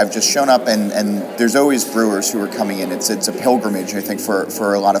time I've just shown up, and there's always brewers who are coming in. It's a pilgrimage, I think,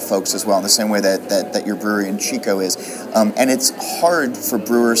 for a lot of folks as well, in the same way that your brewery in Chico is. And it's hard for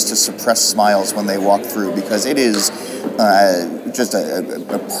brewers to suppress smiles when they walk through, because it is just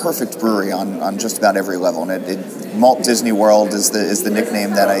a perfect brewery on just about every level. And Malt Disney World is the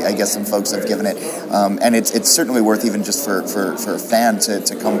nickname that I guess some folks have given it. And it's certainly worth, even just for a fan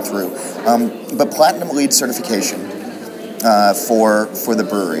to come through. But Platinum LEED certification for the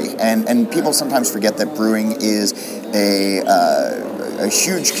brewery, and people sometimes forget that brewing is a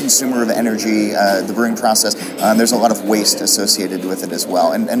huge consumer of energy. The brewing process, there's a lot of waste associated with it as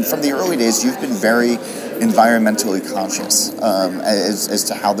well. And from the early days, you've been very environmentally conscious as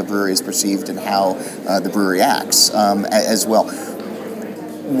to how the brewery is perceived and how the brewery acts as well.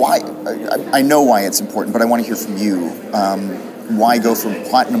 Why? I know why it's important, but I want to hear from you. Why go for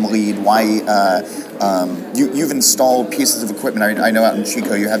Platinum LEED? Why you've installed pieces of equipment? I know out in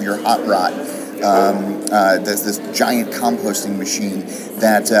Chico you have your Hot Rot, this giant composting machine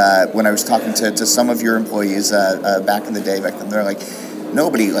that when I was talking to some of your employees back in the day, back then, they're like,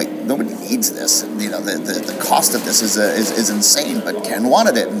 nobody needs this. The cost of this is insane, but Ken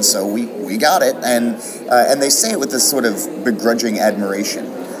wanted it, and so we got it, and they say it with this sort of begrudging admiration,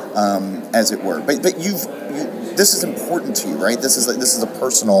 as it were. But this is important to you, right? This is a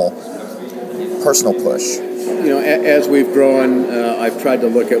personal push. As we've grown, I've tried to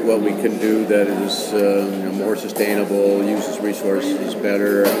look at what we can do that is more sustainable, uses resources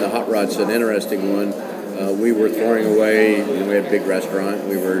better. And the Hot Rod's an interesting one. We were throwing away. We had a big restaurant.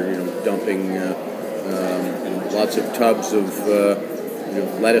 We were dumping lots of tubs of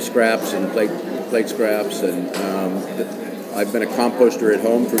lettuce scraps and plate scraps, and I've been a composter at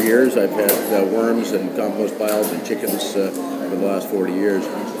home for years. I've had worms and compost piles and chickens for the last 40 years.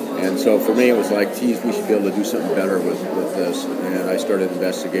 And so for me, it was like, geez, we should be able to do something better with this. And I started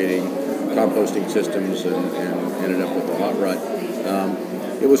investigating composting systems and ended up with the Hot Rod.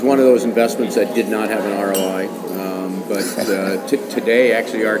 It was one of those investments that did not have an ROI. But today,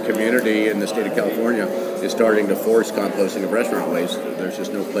 actually, our community in the state of California is starting to force composting of restaurant waste. There's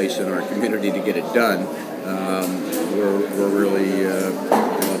just no place in our community to get it done. We're really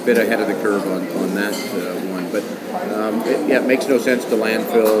a bit ahead of the curve on that one. But it makes no sense to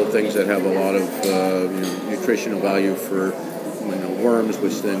landfill things that have a lot of nutritional value for worms,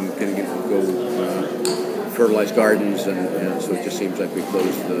 which then can go fertilize gardens, and so it just seems like we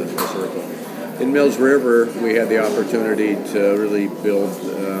closed the circle. In Mills River, we had the opportunity to really build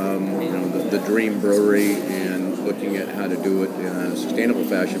the dream brewery, and looking at how to do it in a sustainable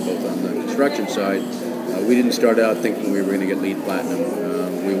fashion, both on the construction side. We didn't start out thinking we were going to get LEED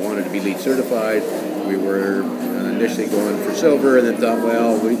Platinum. We wanted to be LEED certified. We were initially going for silver, and then thought,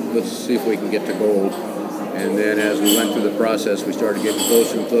 let's see if we can get to gold. And then as we went through the process, we started getting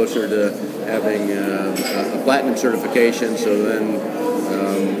closer and closer to having a platinum certification. So then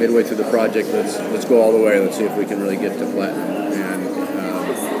midway through the project, let's go all the way. Let's see if we can really get to platinum.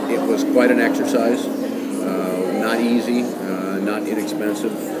 And it was quite an exercise. Not easy, not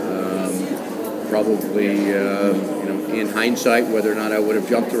inexpensive. Probably, in hindsight, whether or not I would have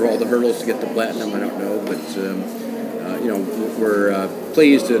jumped through all the hurdles to get to platinum, I don't know. But we're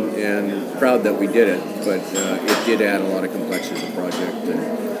pleased and proud that we did it. But it did add a lot of complexity to the project,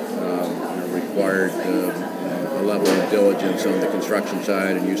 and required a level of diligence on the construction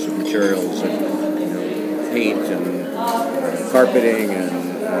side and use of materials and paint and carpeting, and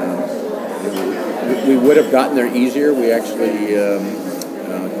we would have gotten there easier. We actually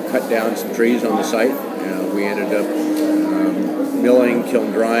cut down some trees on the site. We ended up milling,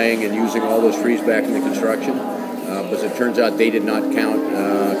 kiln drying, and using all those trees back in the construction. But as it turns out, they did not count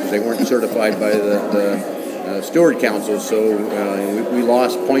because they weren't certified by the Steward Council. So we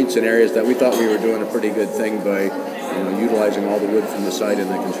lost points in areas that we thought we were doing a pretty good thing by utilizing all the wood from the site in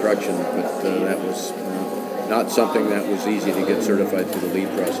the construction. But that was not something that was easy to get certified through the LEED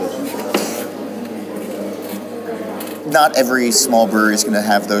process. Not every small brewery is going to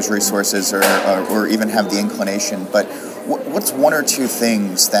have those resources or even have the inclination, but what's one or two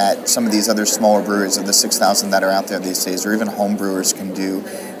things that some of these other smaller breweries of the 6,000 that are out there these days, or even home brewers, can do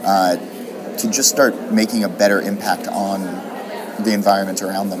to just start making a better impact on the environment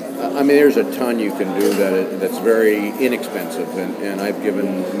around them? I mean, there's a ton you can do that's very inexpensive, and I've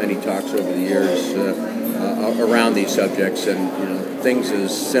given many talks over the years around these subjects, and things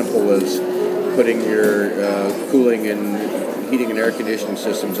as simple as putting your cooling and heating and air conditioning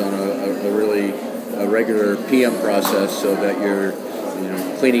systems on a regular PM process, so that you're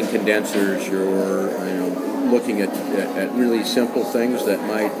cleaning condensers, you're looking at really simple things that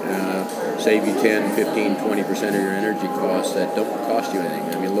might save you 10, 15, 20% of your energy costs that don't cost you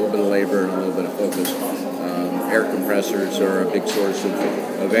anything. I mean, a little bit of labor and a little bit of focus. Air compressors are a big source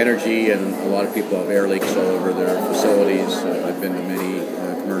of energy, and a lot of people have air leaks all over their facilities. I've been to many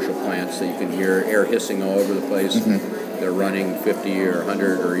commercial plants that you can hear air hissing all over the place. Mm-hmm. They're running 50 or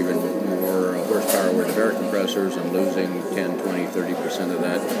 100 or even more horsepower worth of air compressors and losing 10, 20, 30% of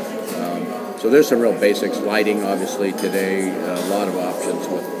that. So there's some real basics. Lighting, obviously, today, a lot of options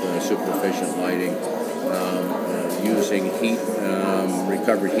with super efficient lighting. Using heat,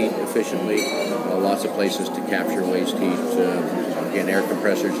 recovered heat efficiently. Lots of places to capture waste heat. Again, air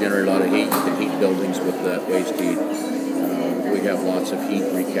compressors generate a lot of heat. You can heat buildings with that waste heat. We have lots of heat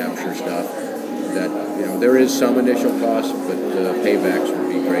recapture stuff. That there is some initial cost, but paybacks would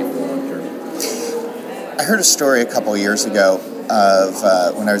be great in the long term. I heard a story a couple of years ago of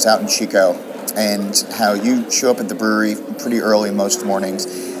when I was out in Chico, and how you show up at the brewery pretty early most mornings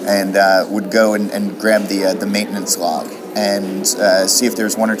and would go and grab the maintenance log and see if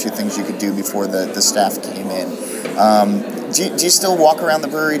there's one or two things you could do before the staff came in. Do you still walk around the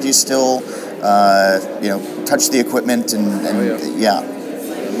brewery? Do you still touch the equipment and yeah?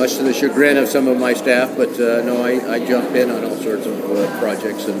 Much to the chagrin of some of my staff, but no, I jump in on all sorts of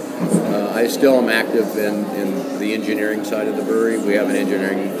projects, and I still am active in the engineering side of the brewery. We have an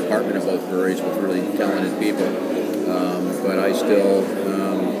engineering department at both breweries with really talented people, but I still,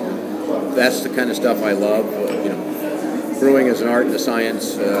 that's the kind of stuff I love. Brewing is an art and a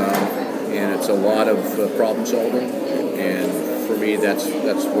science, and it's a lot of problem solving, and for me that's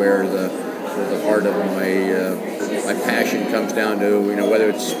where the heart of my passion comes down to, whether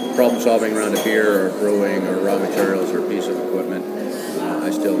it's problem solving around a beer or brewing or raw materials or a piece of equipment.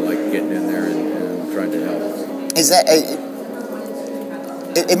 I still like getting in there and trying to help. Is that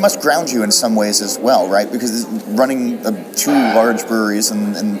it must ground you in some ways as well, right? Because running two large breweries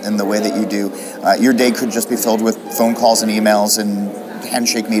and the way that you do, your day could just be filled with phone calls and emails and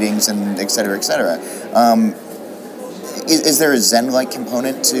handshake meetings and et cetera, et cetera. Is there a Zen-like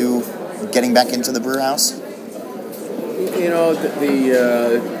component to getting back into the brew house?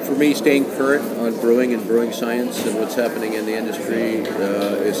 For me, staying current on brewing and brewing science and what's happening in the industry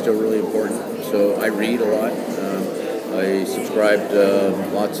is still really important. So I read a lot. I subscribe to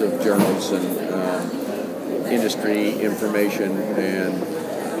lots of journals and industry information, and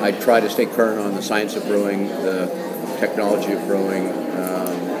I try to stay current on the science of brewing, the technology of brewing,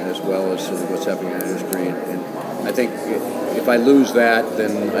 as well as sort of what's happening in the industry. And I think if I lose that,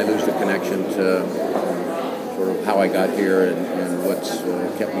 then I lose the connection to sort of how I got here and what's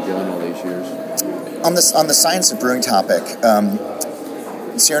kept me going all these years. On the science of brewing topic,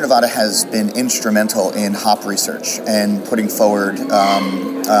 Sierra Nevada has been instrumental in hop research and putting forward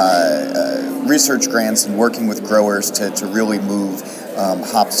research grants and working with growers to really move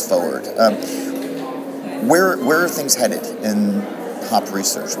hops forward. Where are things headed in hop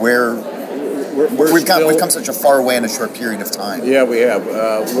research? We've come such a far way in a short period of time. Yeah, we have.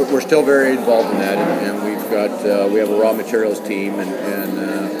 We're still very involved in that, and we have a raw materials team, and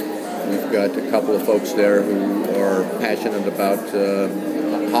we've got a couple of folks there who are passionate about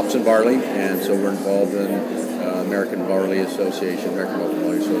hops and barley, and so we're involved in American Barley Association, American Malted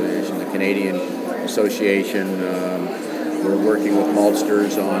Barley Association, the Canadian Association. We're working with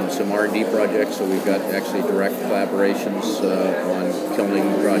maltsters on some R&D projects, so we've got actually direct collaborations on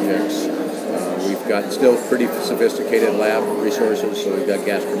kilning projects. We've got still pretty sophisticated lab resources, so we've got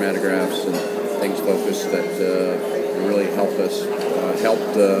gas chromatographs and things focused that really help us help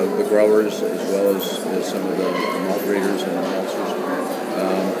the growers as well as some of the malt breeders and the maltsters.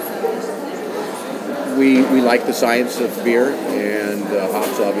 We like the science of beer, and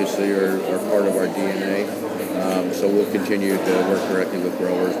hops obviously are part of our DNA. So we'll continue to work directly with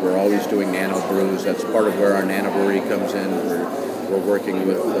growers. We're always doing nano brews. That's part of where our nano brewery comes in. We're working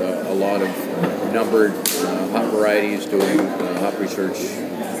with a lot of numbered hop varieties, doing hop research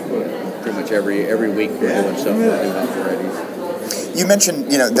pretty much every week. We're doing something with new hop varieties. You mentioned,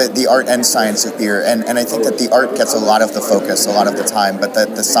 the art and science of beer, and I think that the art gets a lot of the focus, a lot of the time, but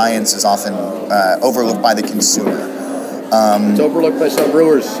that the science is often overlooked by the consumer. It's overlooked by some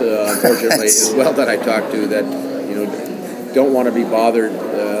brewers, unfortunately, as well, that I talk to that don't want to be bothered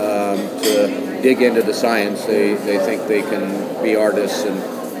to dig into the science. They think they can be artists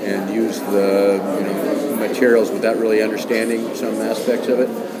and use the materials without really understanding some aspects of it.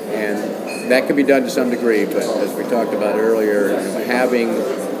 And that can be done to some degree, but as we talked about earlier, having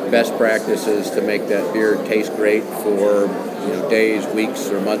best practices to make that beer taste great for days, weeks,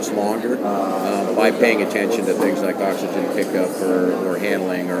 or months longer by paying attention to things like oxygen pickup or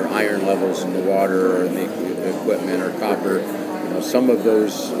handling or iron levels in the water or the equipment or copper. Some of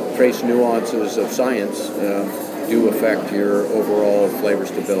those trace nuances of science do affect your overall flavor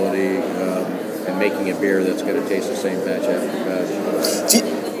stability and making a beer that's going to taste the same batch after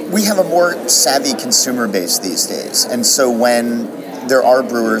batch. We have a more savvy consumer base these days, and so when there are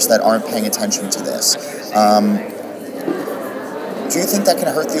brewers that aren't paying attention to this, do you think that can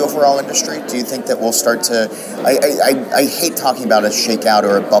hurt the overall industry? Do you think that we'll start to... I hate talking about a shakeout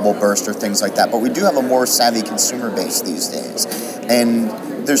or a bubble burst or things like that, but we do have a more savvy consumer base these days. And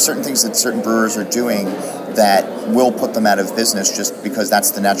there's certain things that certain brewers are doing that will put them out of business just because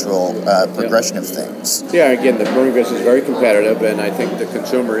that's the natural progression of things. Yeah, again, the brewing business is very competitive, and I think the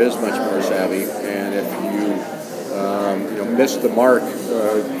consumer is much more savvy. And if you miss the mark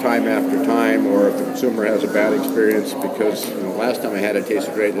time after time, or if the consumer has a bad experience because last time I had it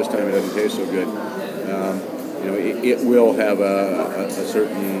tasted great, this time it doesn't taste so good, it will have a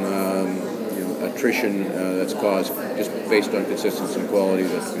certain attrition that's caused just based on consistency and quality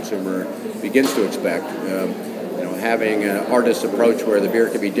that the consumer begins to expect. Having an artist's approach where the beer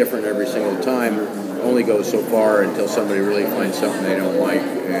can be different every single time only goes so far until somebody really finds something they don't like,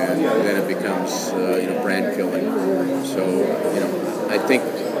 and then it becomes brand killing. So I think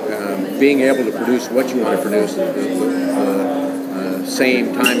being able to produce what you want to produce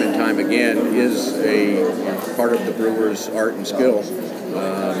same time and time again is a part of the brewer's art and skill.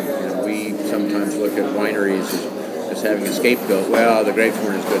 We sometimes look at wineries as having a scapegoat. Well, the grapes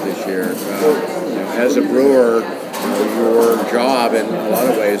weren't as good this year. As a brewer, your job in a lot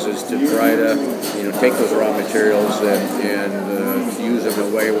of ways is to try to take those raw materials and use them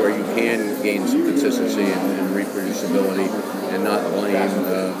in a way where you can gain some consistency and reproducibility, and not blame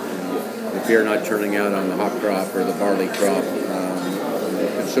the beer not turning out on the hop crop or the barley crop. The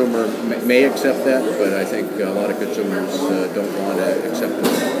consumer may accept that, but I think a lot of consumers don't want to accept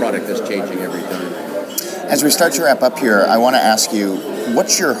a product that's changing every time. As we start to wrap up here, I want to ask you,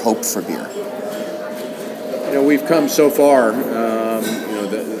 what's your hope for beer? We've come so far.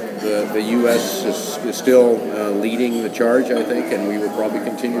 The U.S. is still leading the charge, I think, and we will probably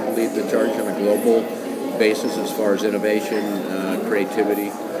continue to lead the charge on a global basis as far as innovation,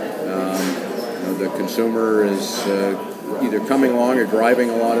 creativity. The consumer is either coming along or driving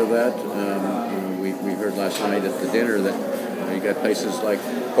a lot of that. We heard last night at the dinner that you got places like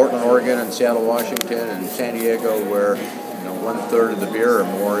Portland, Oregon, and Seattle, Washington, and San Diego where 1/3 of the beer or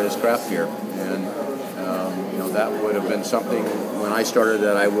more is craft beer, and that would have been something when I started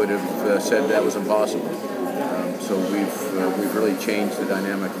that I would have said that was impossible. So we've really changed the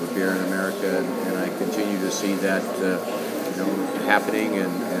dynamic of beer in America, and I continue to see that happening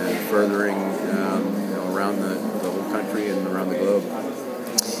and furthering around the whole country and around the globe.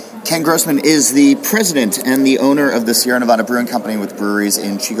 Ken Grossman is the president and the owner of the Sierra Nevada Brewing Company with breweries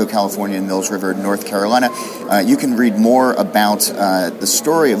in Chico, California, and Mills River, North Carolina. You can read more about the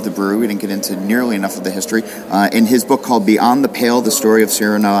story of the brewery. We didn't get into nearly enough of the history. In his book called Beyond the Pale, The Story of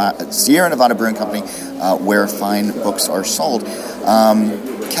Sierra Nevada Brewing Company, where fine books are sold.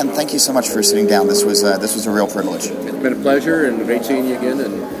 Ken, thank you so much for sitting down. This was a real privilege. It's been a pleasure, and great seeing you again,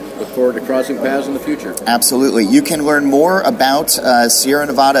 and look forward to crossing paths in the future. Absolutely. You can learn more about Sierra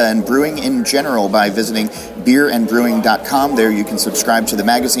Nevada and brewing in general by visiting beerandbrewing.com. There you can subscribe to the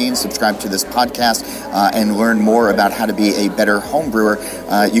magazine, subscribe to this podcast, and learn more about how to be a better home brewer.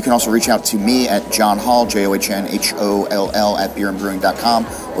 You can also reach out to me at John Hall, JOHNHOLL at beerandbrewing.com,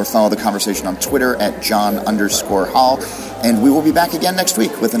 or follow the conversation on Twitter at John_Hall. And we will be back again next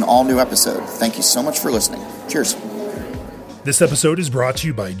week with an all-new episode. Thank you so much for listening. Cheers. This episode is brought to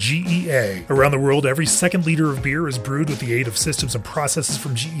you by GEA. Around the world, every second liter of beer is brewed with the aid of systems and processes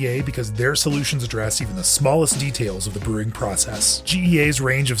from GEA because their solutions address even the smallest details of the brewing process. GEA's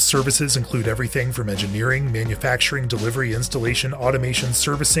range of services include everything from engineering, manufacturing, delivery, installation, automation,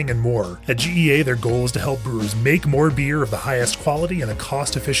 servicing, and more. At GEA, their goal is to help brewers make more beer of the highest quality in a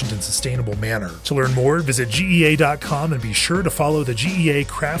cost-efficient and sustainable manner. To learn more, visit GEA.com and be sure to follow the GEA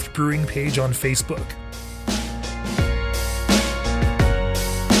Craft Brewing page on Facebook.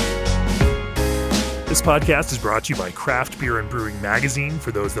 This podcast is brought to you by Craft Beer and Brewing Magazine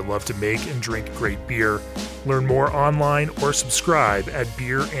for those that love to make and drink great beer. Learn more online or subscribe at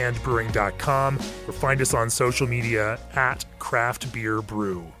beerandbrewing.com or find us on social media at Craft Beer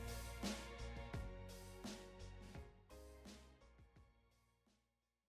Brew.